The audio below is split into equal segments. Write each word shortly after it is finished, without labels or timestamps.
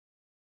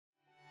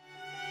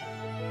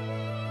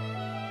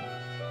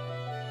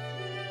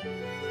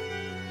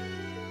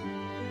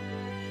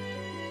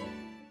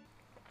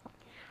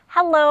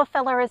Hello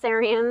fellow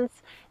Rosarians,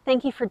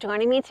 thank you for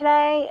joining me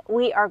today.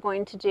 We are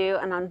going to do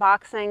an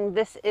unboxing.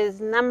 This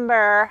is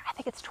number, I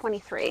think it's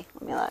 23,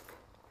 let me look.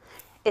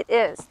 It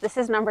is, this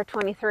is number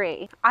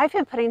 23. I've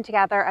been putting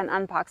together an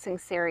unboxing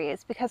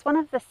series because one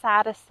of the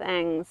saddest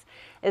things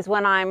is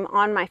when I'm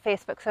on my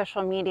Facebook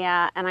social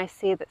media and I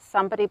see that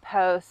somebody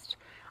posts,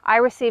 I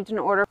received an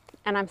order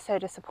and I'm so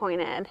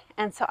disappointed.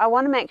 And so I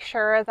want to make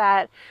sure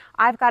that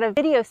I've got a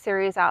video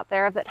series out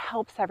there that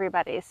helps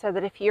everybody so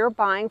that if you're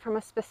buying from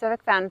a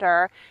specific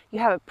vendor, you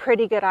have a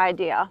pretty good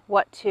idea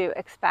what to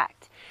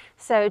expect.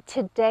 So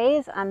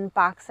today's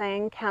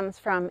unboxing comes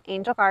from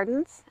Angel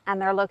Gardens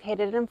and they're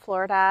located in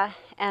Florida,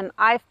 and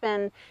I've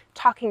been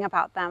talking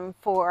about them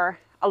for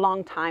a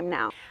long time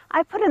now.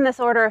 I put in this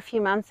order a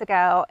few months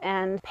ago,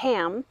 and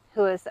Pam,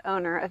 who is the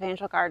owner of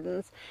Angel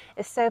Gardens,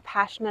 is so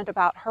passionate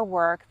about her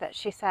work that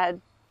she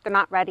said, they're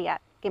not ready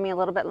yet, give me a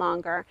little bit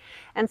longer.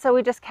 And so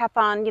we just kept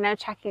on,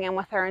 checking in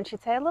with her, and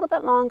she'd say a little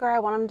bit longer, I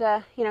want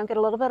them to, get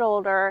a little bit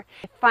older.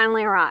 It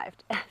finally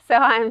arrived. So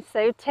I'm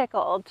so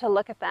tickled to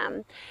look at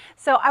them.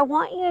 So I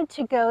want you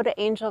to go to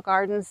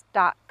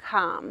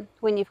angelgardens.com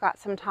when you've got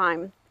some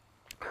time.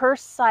 Her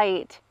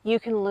site you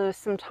can lose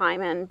some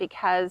time in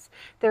because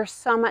there's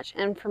so much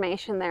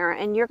information there,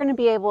 and you're going to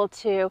be able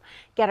to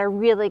get a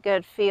really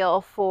good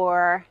feel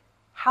for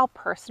how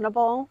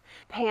personable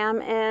Pam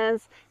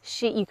is.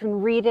 You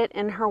can read it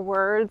in her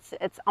words.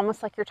 It's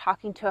almost like you're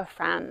talking to a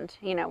friend,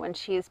 when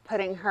she's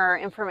putting her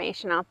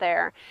information out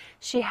there.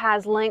 She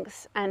has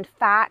links and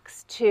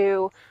facts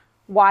to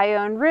why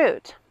own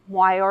root,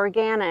 why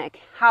organic,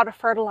 how to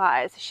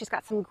fertilize. She's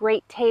got some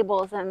great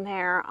tables in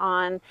there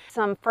on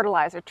some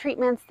fertilizer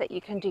treatments that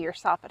you can do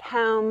yourself at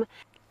home.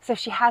 So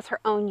she has her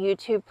own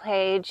YouTube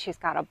page, she's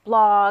got a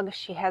blog,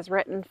 she has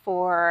written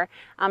for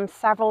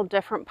several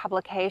different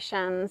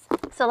publications.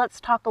 So let's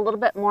talk a little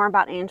bit more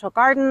about Angel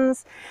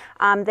Gardens.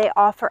 They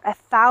offer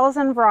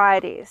 1,000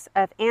 varieties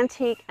of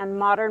antique and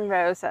modern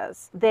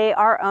roses. They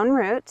are own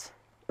root.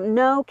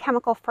 No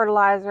chemical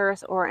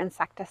fertilizers or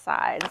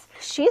insecticides.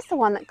 She's the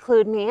one that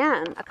clued me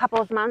in a couple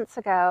of months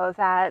ago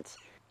that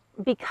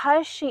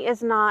because she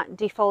is not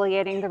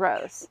defoliating the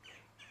rose,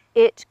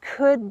 it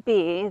could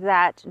be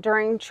that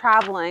during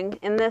traveling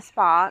in this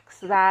box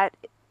that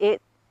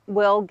it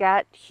will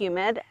get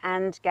humid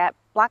and get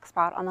black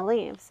spot on the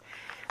leaves.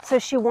 So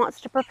she wants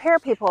to prepare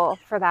people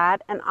for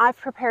that, and I've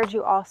prepared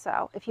you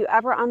also. If you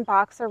ever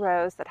unbox a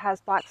rose that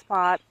has black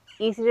spot,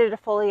 easy to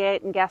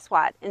defoliate, and guess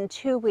what? In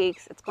 2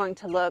 weeks, it's going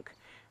to look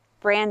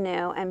brand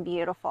new and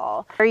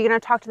beautiful. Are you going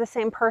to talk to the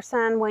same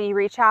person when you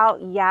reach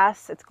out?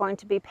 Yes, it's going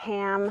to be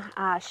Pam.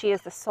 She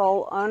is the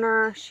sole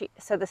owner.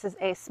 So this is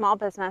a small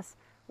business,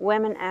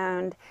 women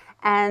owned.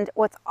 And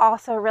what's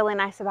also really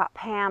nice about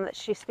Pam that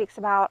she speaks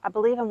about, I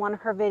believe in one of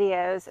her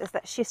videos, is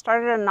that she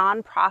started a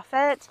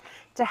nonprofit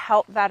to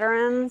help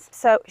veterans.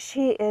 So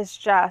she is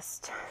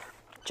just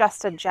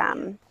a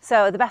gem.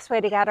 So the best way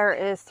to get her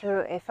is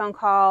through a phone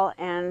call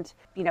and,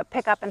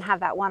 pick up and have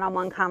that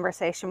one-on-one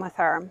conversation with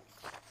her.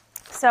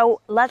 So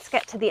let's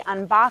get to the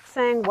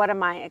unboxing. What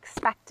am I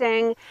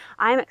expecting?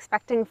 I'm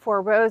expecting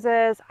 4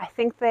 roses. I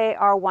think they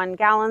are 1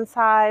 gallon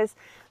size,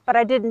 but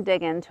I didn't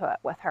dig into it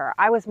with her.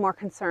 I was more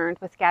concerned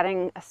with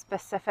getting a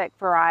specific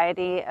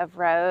variety of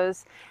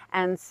rose.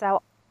 And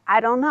so I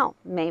don't know,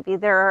 maybe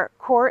they're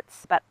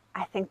quarts, but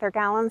I think they're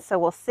gallons, so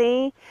we'll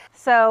see.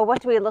 So what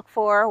do we look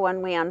for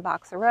when we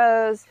unbox a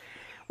rose?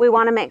 We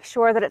want to make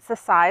sure that it's the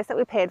size that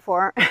we paid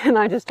for. And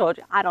I just told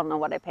you, I don't know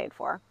what I paid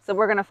for. So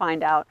we're going to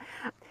find out.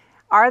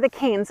 Are the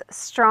canes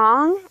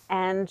strong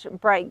and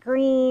bright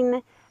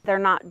green? They're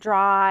not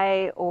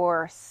dry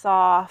or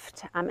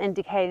soft,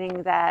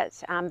 indicating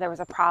that there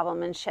was a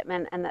problem in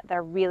shipment and that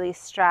they're really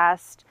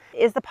stressed.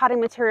 Is the potting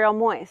material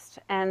moist?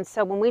 And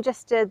so when we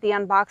just did the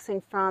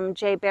unboxing from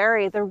J.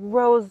 Berry, the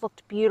rose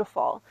looked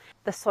beautiful.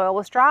 The soil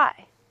was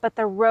dry, but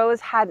the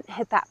rose hadn't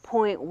hit that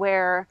point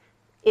where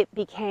it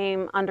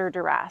became under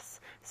duress.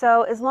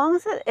 So as long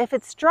as if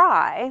it's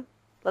dry,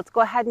 let's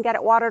go ahead and get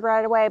it watered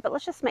right away, but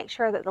let's just make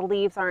sure that the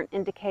leaves aren't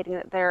indicating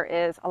that there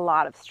is a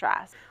lot of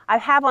stress. I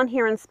have on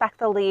here inspect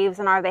the leaves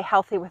and are they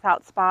healthy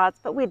without spots,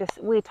 but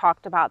we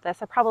talked about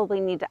this. I probably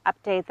need to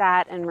update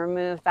that and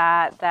remove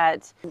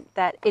that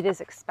it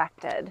is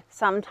expected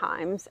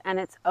sometimes, and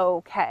it's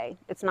okay.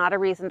 It's not a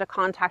reason to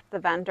contact the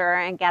vendor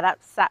and get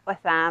upset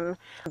with them,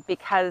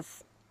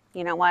 because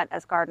you know what,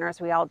 as gardeners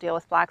we all deal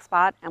with black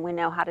spot and we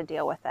know how to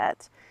deal with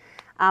it.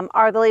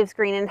 Are the leaves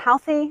green and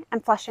healthy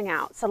and flushing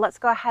out? So let's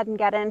go ahead and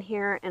get in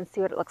here and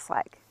see what it looks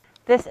like.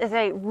 This is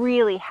a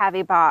really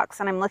heavy box,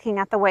 and I'm looking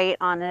at the weight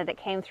on it. It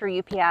came through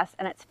UPS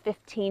and it's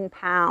 15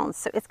 pounds,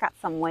 so it's got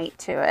some weight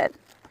to it.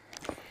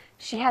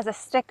 She has a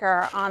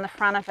sticker on the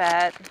front of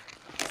it,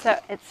 so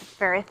it's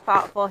very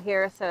thoughtful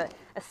here. So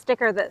a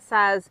sticker that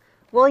says,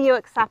 "Will you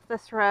accept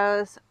this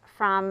rose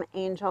from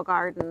Angel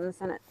Gardens?"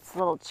 And it's a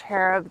little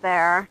cherub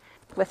there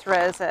with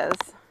roses.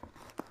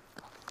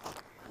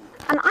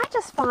 And I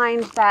just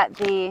find that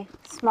the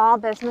small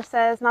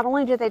businesses, not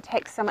only do they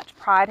take so much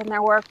pride in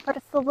their work, but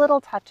it's the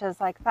little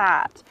touches like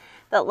that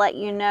that let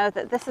you know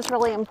that this is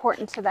really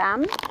important to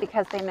them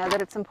because they know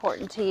that it's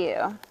important to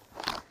you.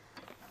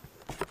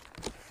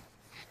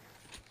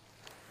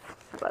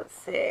 Let's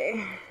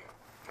see.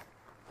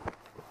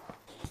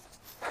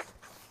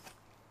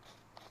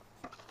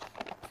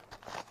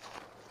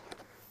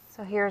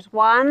 So here's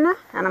one,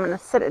 and I'm going to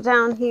sit it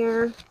down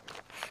here.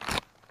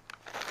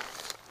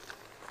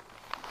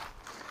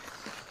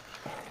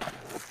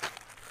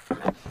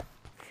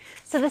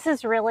 So this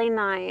is really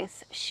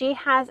nice. She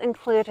has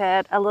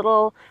included a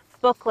little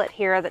booklet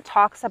here that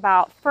talks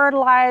about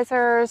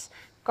fertilizers,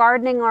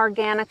 gardening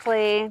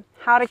organically,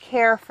 how to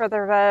care for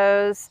the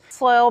rose,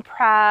 soil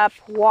prep,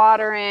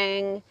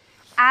 watering,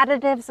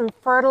 additives and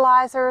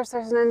fertilizers.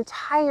 There's an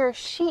entire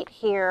sheet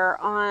here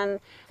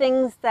on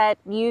things that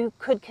you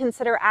could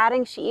consider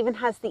adding. She even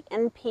has the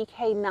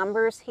NPK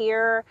numbers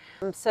here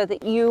so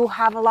that you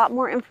have a lot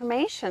more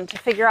information to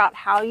figure out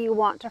how you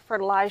want to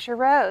fertilize your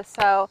rose.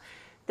 So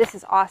this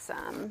is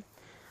awesome.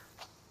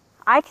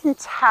 I can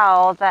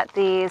tell that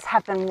these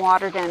have been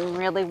watered in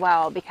really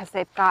well because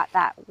they've got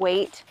that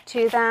weight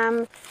to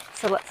them.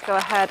 So let's go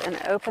ahead and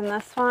open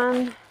this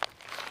one.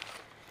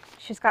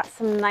 She's got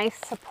some nice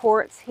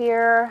supports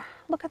here.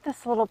 Look at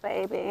this little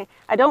baby.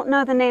 I don't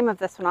know the name of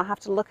this one. I'll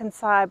have to look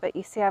inside, but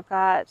you see I've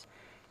got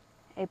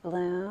a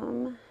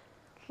bloom,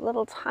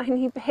 little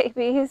tiny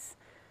babies.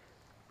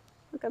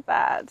 Look at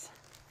that.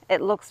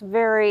 It looks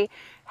very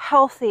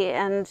healthy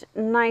and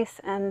nice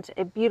and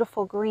a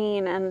beautiful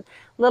green and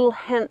little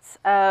hints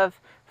of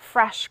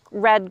fresh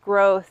red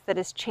growth that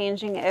is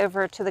changing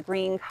over to the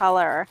green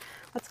color.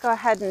 Let's go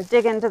ahead and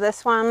dig into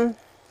this one.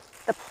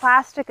 The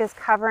plastic is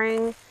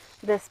covering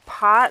this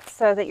pot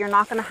so that you're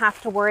not going to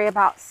have to worry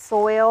about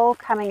soil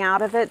coming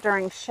out of it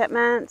during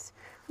shipment.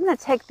 I'm going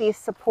to take these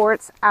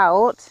supports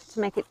out to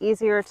make it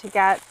easier to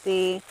get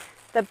the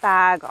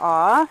bag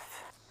off.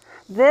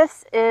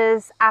 This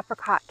is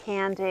apricot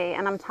candy,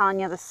 and I'm telling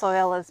you the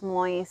soil is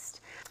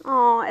moist.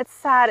 Oh, it's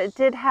sad. It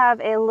did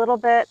have a little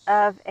bit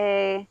of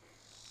a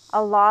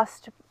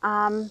lost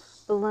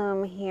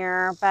bloom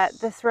here, but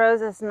this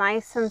rose is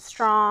nice and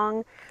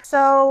strong.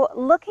 So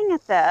looking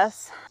at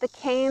this, the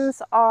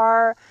canes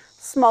are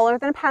smaller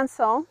than a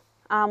pencil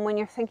when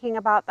you're thinking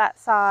about that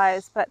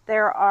size, but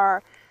there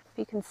are, if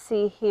you can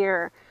see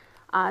here,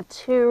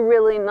 two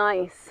really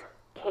nice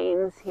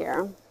canes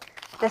here.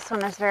 This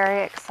one is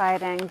very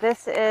exciting.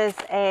 This is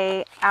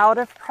a out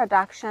of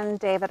production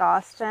David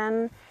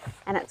Austin,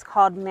 and it's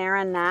called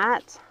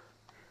Marinette.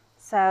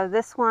 So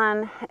this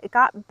one, it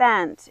got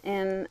bent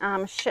in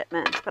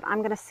shipment, but I'm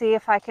going to see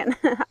if I can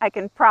I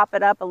can prop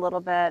it up a little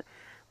bit.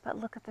 But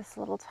look at this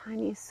little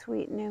tiny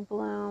sweet new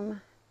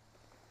bloom.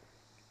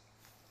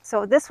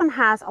 So this one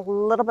has a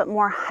little bit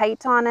more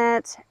height on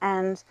it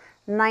and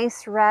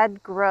nice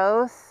red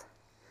growth.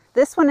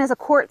 This one is a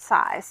quart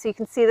size, so you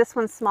can see this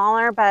one's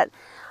smaller, but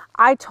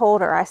I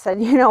told her, I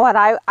said, you know what,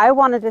 I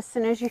want it as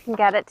soon as you can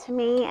get it to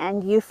me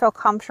and you feel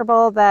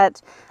comfortable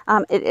that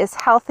it is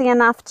healthy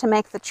enough to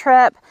make the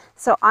trip.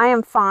 So I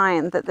am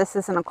fine that this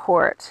isn't a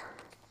quart.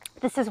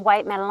 This is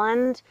White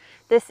Midland.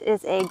 This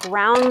is a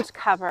ground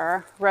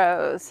cover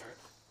rose.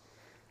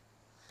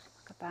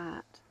 Look at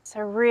that. So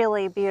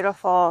really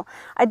beautiful.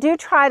 I do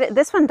try to,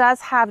 this one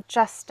does have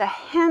just a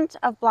hint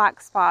of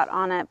black spot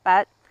on it,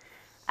 but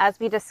as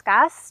we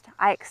discussed,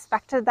 I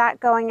expected that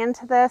going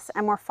into this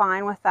and we're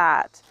fine with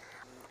that.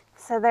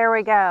 So there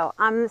we go.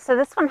 So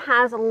this one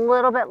has a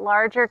little bit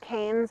larger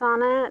canes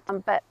on it,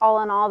 but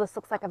all in all, this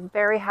looks like a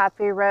very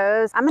happy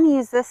rose. I'm going to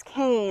use this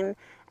cane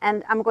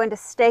and I'm going to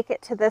stake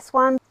it to this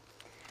one.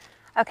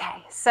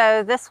 Okay,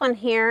 so this one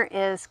here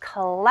is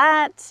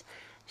Colette.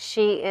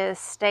 She is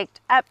staked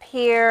up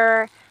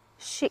here.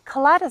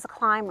 Colette is a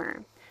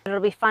climber. It'll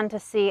be fun to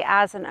see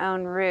as an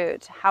own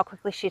root how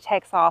quickly she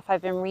takes off.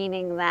 I've been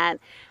reading that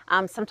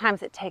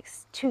sometimes it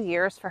takes 2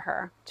 years for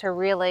her to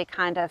really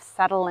kind of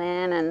settle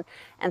in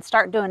and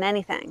start doing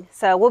anything.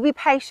 So we'll be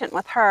patient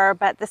with her,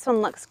 but this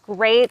one looks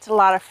great. A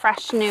lot of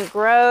fresh new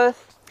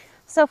growth.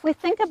 So if we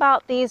think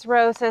about these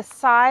roses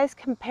size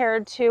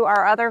compared to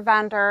our other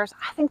vendors,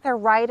 I think they're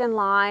right in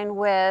line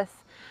with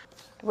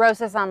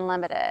Roses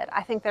Unlimited.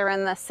 I think they're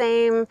in the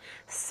same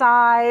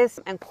size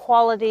and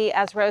quality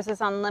as Roses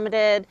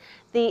Unlimited.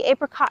 The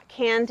apricot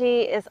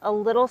candy is a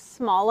little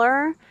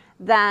smaller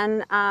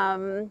than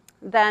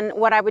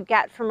what I would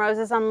get from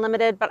Roses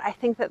Unlimited, but I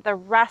think that the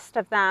rest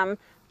of them,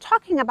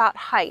 talking about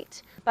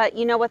height, but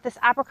you know what, this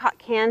apricot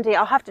candy,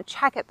 I'll have to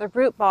check it, the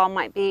root ball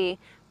might be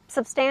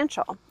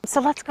substantial.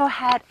 So let's go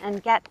ahead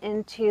and get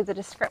into the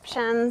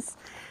descriptions.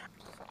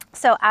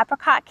 So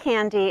Apricot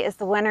Candy is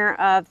the winner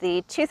of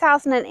the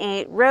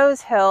 2008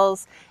 Rose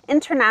Hills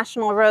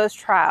International Rose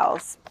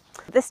Trials.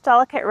 This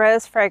delicate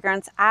rose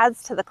fragrance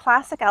adds to the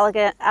classic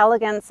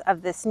elegance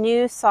of this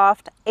new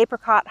soft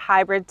apricot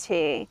hybrid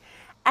tea.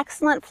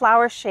 Excellent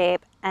flower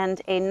shape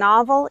and a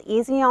novel,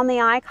 easy on the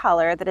eye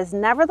color that is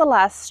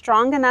nevertheless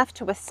strong enough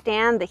to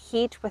withstand the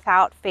heat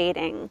without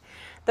fading.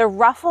 The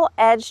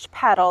ruffle-edged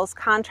petals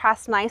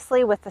contrast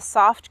nicely with the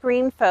soft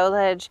green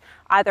foliage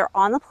either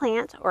on the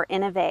plant or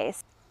in a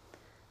vase.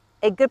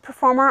 a good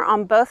performer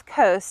on both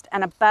coasts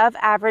and above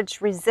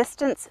average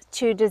resistance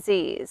to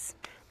disease.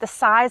 The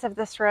size of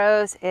this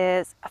rose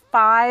is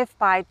 5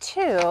 by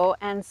 2,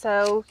 and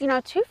so,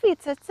 2 feet,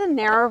 it's a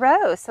narrow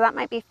rose, so that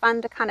might be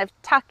fun to kind of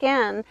tuck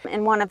in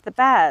one of the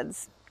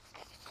beds.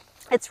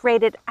 It's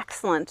rated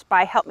excellent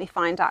by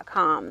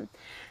helpmefind.com.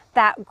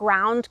 That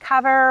ground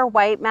cover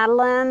white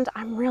Madeleine,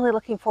 I'm really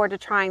looking forward to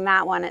trying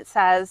that one. It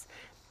says,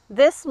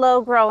 this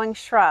low-growing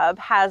shrub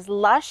has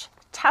lush,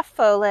 tough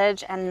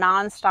foliage and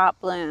non-stop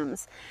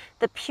blooms.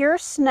 The pure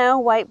snow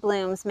white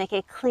blooms make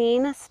a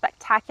clean,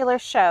 spectacular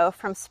show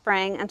from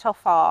spring until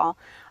fall.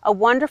 A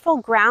wonderful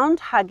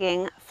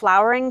ground-hugging,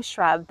 flowering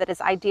shrub that is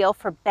ideal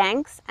for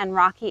banks and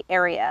rocky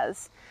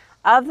areas.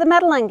 Of the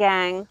Madeleine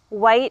gang,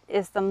 white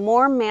is the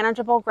more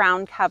manageable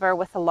ground cover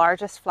with the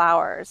largest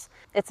flowers.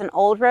 It's an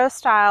old rose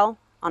style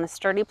on a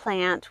sturdy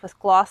plant with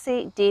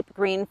glossy, deep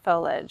green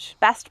foliage.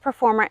 Best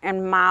performer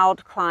in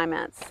mild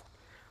climates.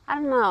 I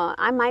don't know,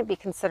 I might be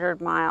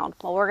considered mild.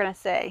 Well, we're gonna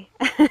see.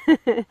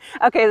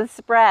 Okay, the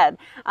spread.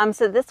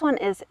 So this one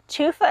is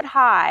 2 foot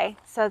high,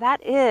 so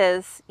that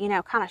is,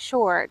 kind of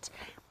short,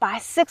 by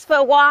 6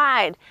 foot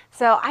wide.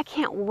 So I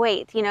can't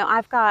wait.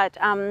 I've got,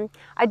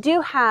 I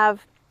do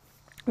have,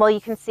 well,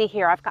 you can see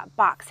here, I've got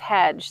box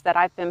hedge that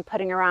I've been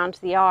putting around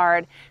the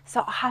yard.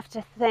 So I'll have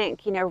to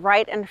think,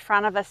 right in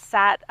front of a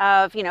set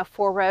of,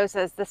 4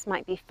 roses, this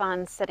might be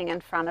fun sitting in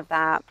front of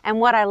that.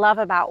 And what I love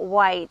about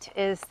white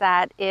is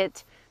that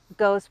it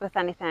goes with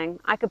anything.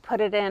 I could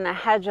put it in a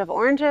hedge of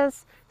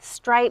oranges,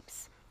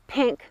 stripes,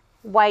 pink,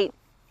 white,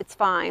 it's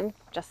fine.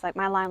 Just like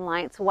my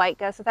limelights, white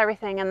goes with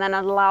everything, and then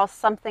it allows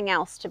something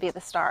else to be the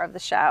star of the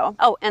show.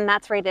 Oh, and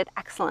that's rated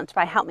excellent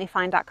by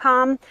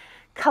helpmefind.com.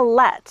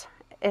 Colette.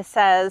 It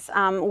says,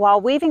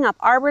 while weaving up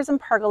arbors and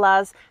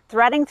pergolas,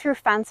 threading through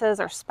fences,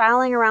 or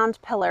spiraling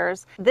around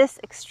pillars, this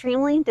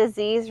extremely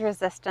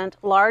disease-resistant,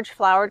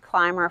 large-flowered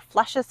climber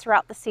flushes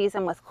throughout the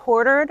season with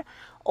quartered,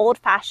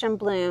 old-fashioned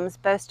blooms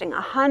boasting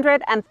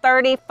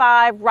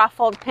 135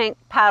 ruffled pink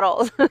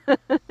petals.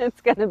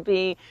 It's going to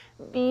be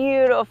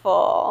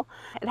beautiful.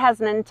 It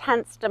has an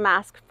intense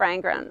damask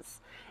fragrance.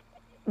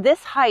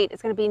 This height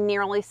is going to be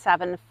nearly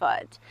 7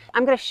 foot.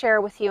 I'm going to share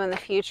with you in the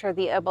future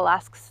the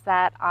obelisks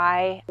that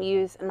I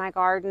use in my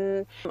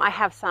garden. I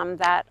have some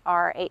that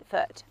are 8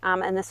 foot,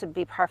 and this would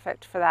be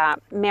perfect for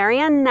that.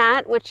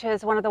 Marionette, which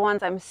is one of the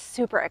ones I'm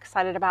super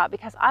excited about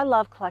because I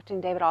love collecting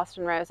David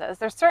Austin roses.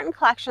 There's certain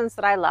collections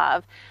that I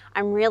love.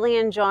 I'm really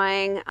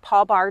enjoying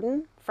Paul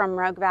Barden from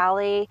Rogue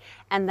Valley,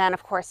 and then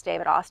of course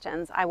David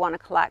Austin's. I want to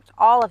collect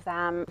all of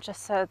them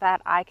just so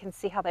that I can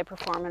see how they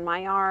perform in my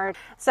yard.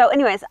 So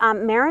anyways,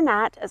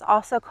 Marionette is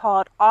also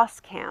called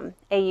Auscam,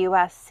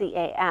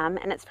 A-U-S-C-A-M,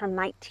 and it's from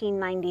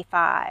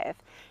 1995.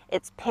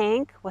 It's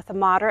pink with a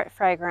moderate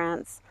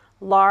fragrance,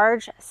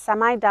 large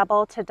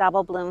semi-double to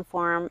double bloom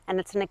form,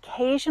 and it's an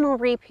occasional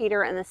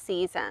repeater in the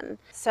season.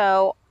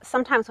 So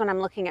sometimes when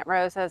I'm looking at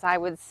roses, I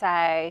would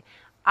say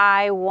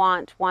I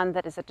want one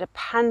that is a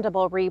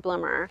dependable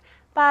rebloomer.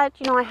 But,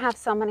 I have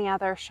so many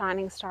other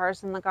shining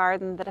stars in the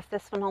garden that if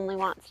this one only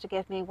wants to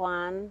give me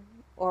 1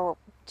 or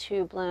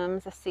 2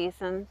 blooms a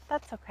season,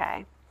 that's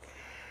okay.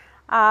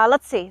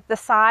 Let's see, the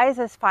size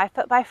is 5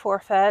 foot by 4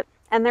 foot,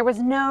 and there was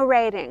no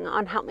rating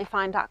on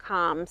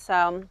helpmefind.com,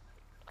 so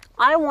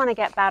I want to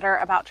get better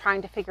about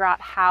trying to figure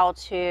out how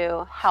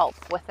to help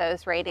with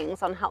those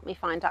ratings on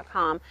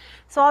helpmefind.com.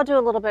 So I'll do a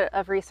little bit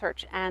of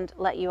research and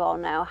let you all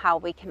know how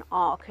we can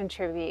all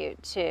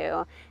contribute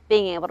to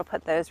being able to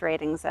put those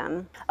ratings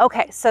in.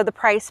 Okay, so the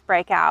price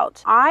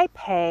breakout. I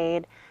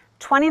paid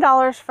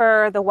 $20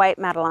 for the white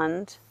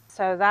Madeleine.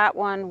 So that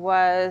one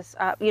was,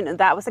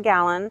 that was a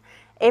gallon.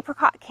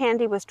 Apricot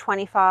candy was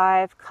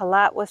 $25,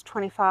 Colette was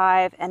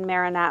 $25, and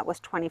Marionette was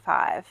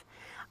 $25.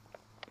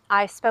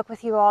 I spoke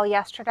with you all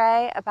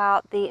yesterday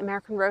about the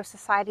American Rose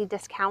Society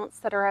discounts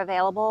that are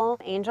available.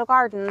 Angel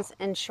Gardens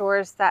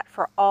ensures that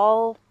for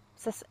all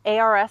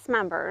ARS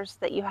members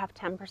that you have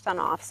 10%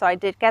 off. So I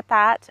did get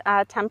that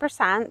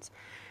 10%.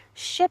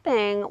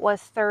 Shipping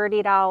was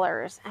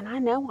 $30, and I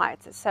know why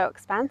it's so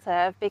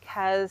expensive,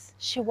 because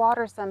she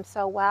waters them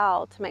so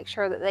well to make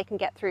sure that they can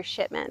get through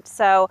shipment.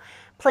 So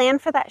plan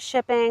for that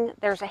shipping.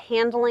 There's a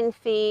handling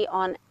fee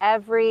on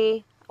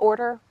every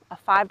order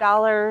of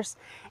 $5,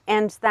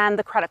 and then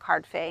the credit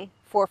card fee,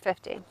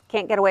 $4.50.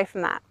 Can't get away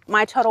from that.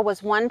 My total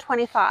was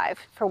 $125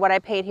 for what I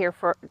paid here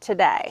for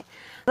today.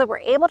 So we're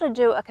able to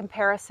do a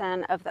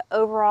comparison of the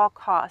overall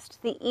cost.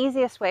 The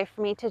easiest way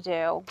for me to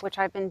do, which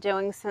I've been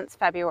doing since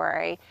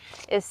February,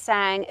 is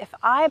saying if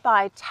I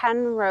buy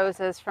 10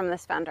 roses from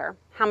this vendor,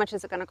 how much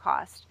is it going to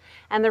cost?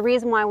 And the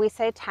reason why we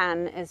say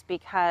 10 is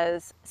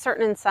because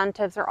certain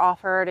incentives are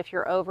offered if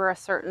you're over a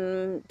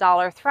certain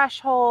dollar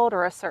threshold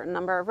or a certain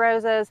number of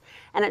roses,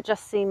 and it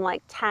just seemed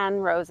like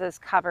 10 roses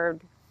covered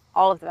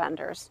all of the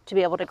vendors to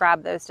be able to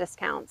grab those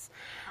discounts.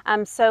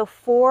 So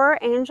for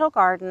Angel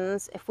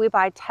Gardens, if we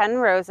buy 10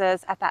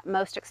 roses at that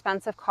most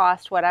expensive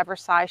cost, whatever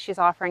size she's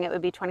offering, it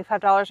would be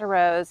 $25 a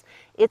rose.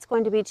 It's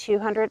going to be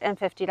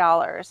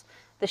 $250.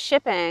 The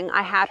shipping,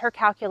 I had her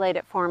calculate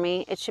it for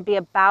me. It should be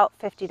about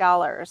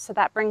 $50. So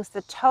that brings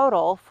the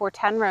total for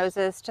 10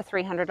 roses to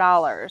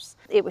 $300.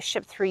 It was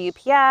shipped through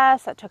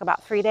UPS. That took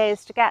about 3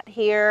 days to get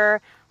here.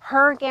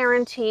 Her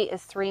guarantee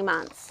is 3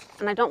 months.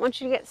 And I don't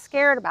want you to get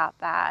scared about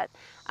that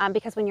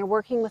because when you're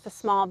working with a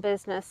small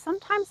business,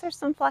 sometimes there's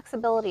some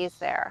flexibilities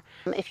there.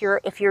 If you're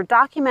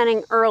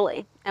documenting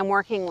early and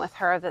working with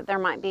her that there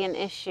might be an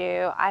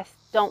issue, I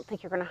don't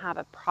think you're going to have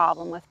a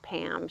problem with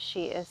Pam.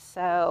 She is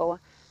so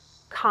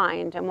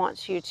kind and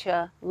wants you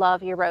to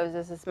love your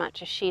roses as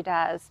much as she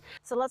does.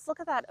 So let's look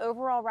at that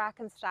overall rack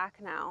and stack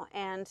now.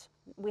 And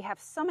we have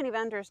so many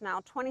vendors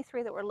now,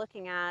 23 that we're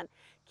looking at.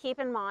 Keep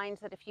in mind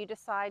that if you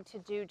decide to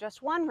do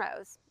just 1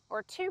 rose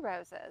or 2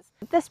 roses,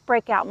 this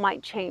breakout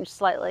might change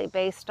slightly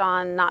based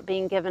on not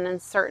being given in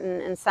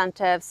certain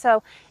incentives.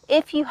 So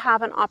if you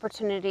have an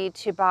opportunity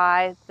to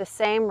buy the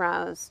same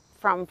rose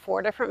from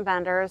 4 different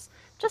vendors,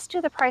 just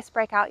do the price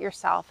breakout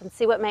yourself and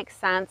see what makes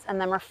sense, and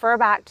then refer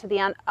back to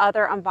the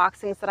other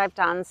unboxings that I've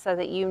done so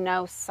that you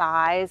know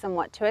size and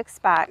what to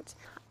expect.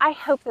 I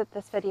hope that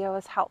this video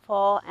was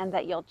helpful and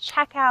that you'll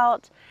check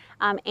out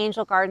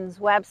Angel Garden's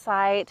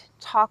website,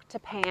 talk to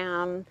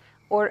Pam,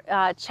 or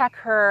check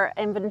her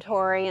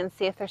inventory and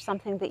see if there's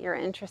something that you're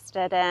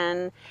interested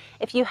in.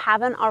 If you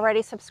haven't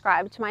already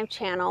subscribed to my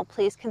channel,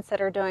 please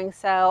consider doing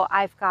so.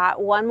 I've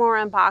got one more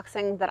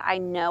unboxing that I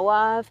know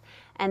of,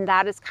 and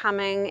that is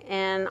coming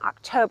in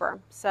October.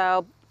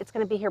 So it's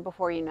going to be here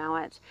before you know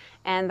it.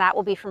 And that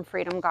will be from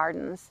Freedom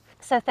Gardens.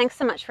 So thanks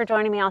so much for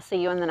joining me. I'll see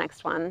you in the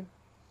next one.